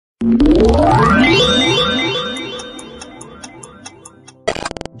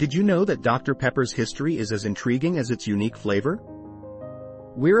Did you know that Dr. Pepper's history is as intriguing as its unique flavor?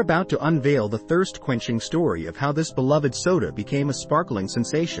 We're about to unveil the thirst-quenching story of how this beloved soda became a sparkling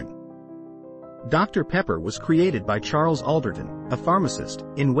sensation. Dr. Pepper was created by Charles Alderton, a pharmacist,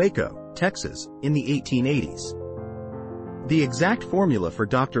 in Waco, Texas, in the 1880s. The exact formula for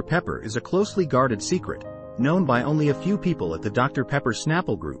Dr. Pepper is a closely guarded secret, known by only a few people at the Dr. Pepper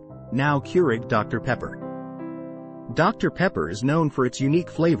Snapple group, now Keurig Dr. Pepper. Dr. Pepper is known for its unique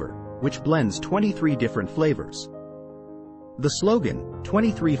flavor, which blends 23 different flavors. The slogan,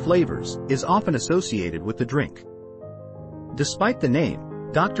 23 flavors, is often associated with the drink. Despite the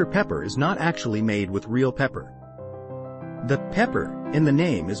name, Dr. Pepper is not actually made with real pepper. The pepper in the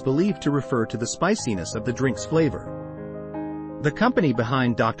name is believed to refer to the spiciness of the drink's flavor. The company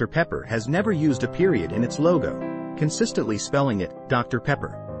behind Dr. Pepper has never used a period in its logo, consistently spelling it Dr.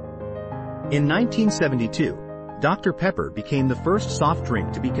 Pepper. In 1972, Dr. Pepper became the first soft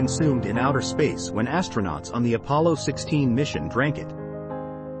drink to be consumed in outer space when astronauts on the Apollo 16 mission drank it.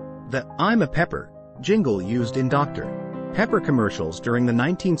 The "I'm a Pepper" jingle used in Dr. Pepper commercials during the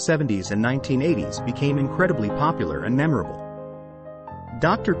 1970s and 1980s became incredibly popular and memorable.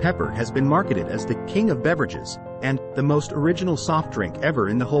 Dr. Pepper has been marketed as the king of beverages and the most original soft drink ever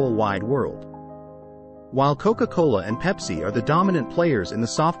in the whole wide world. While Coca-Cola and Pepsi are the dominant players in the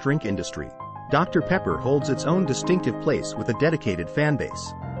soft drink industry, Dr. Pepper holds its own distinctive place with a dedicated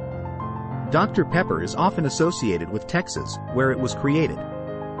fanbase. Dr. Pepper is often associated with Texas, where it was created.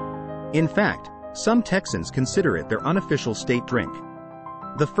 In fact, some Texans consider it their unofficial state drink.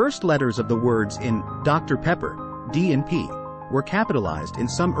 The first letters of the words in Dr. Pepper, D and P, were capitalized in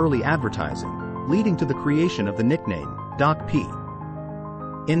some early advertising, leading to the creation of the nickname, Doc P.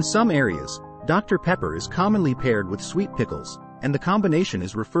 In some areas, Dr. Pepper is commonly paired with sweet pickles, and the combination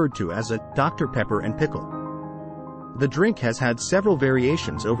is referred to as a Dr. Pepper and pickle. The drink has had several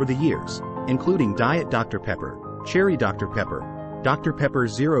variations over the years, including Diet Dr. Pepper, Cherry Dr. Pepper, Dr. Pepper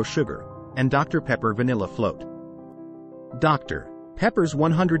Zero Sugar, and Dr. Pepper Vanilla Float. Dr. Pepper's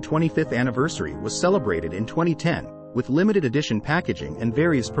 125th anniversary was celebrated in 2010, with limited edition packaging and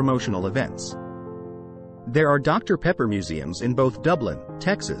various promotional events. There are Dr. Pepper museums in both Dublin,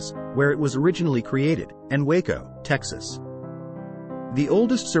 Texas, where it was originally created, and Waco, Texas. The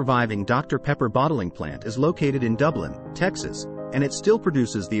oldest surviving Dr. Pepper bottling plant is located in Dublin, Texas, and it still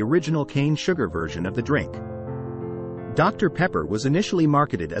produces the original cane sugar version of the drink. Dr. Pepper was initially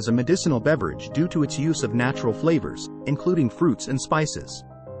marketed as a medicinal beverage due to its use of natural flavors, including fruits and spices.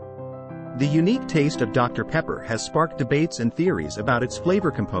 The unique taste of Dr. Pepper has sparked debates and theories about its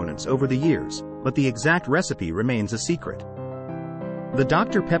flavor components over the years, but the exact recipe remains a secret. The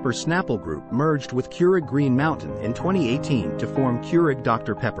Dr. Pepper Snapple Group merged with Keurig Green Mountain in 2018 to form Keurig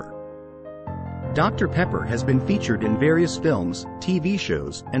Dr. Pepper. Dr. Pepper has been featured in various films, TV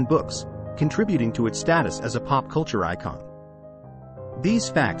shows, and books, contributing to its status as a pop culture icon. These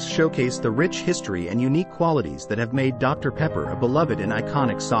facts showcase the rich history and unique qualities that have made Dr. Pepper a beloved and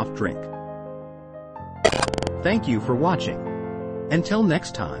iconic soft drink. Thank you for watching. Until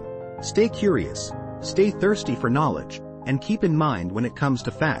next time, stay curious, stay thirsty for knowledge, and keep in mind when it comes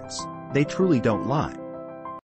to facts, they truly don't lie.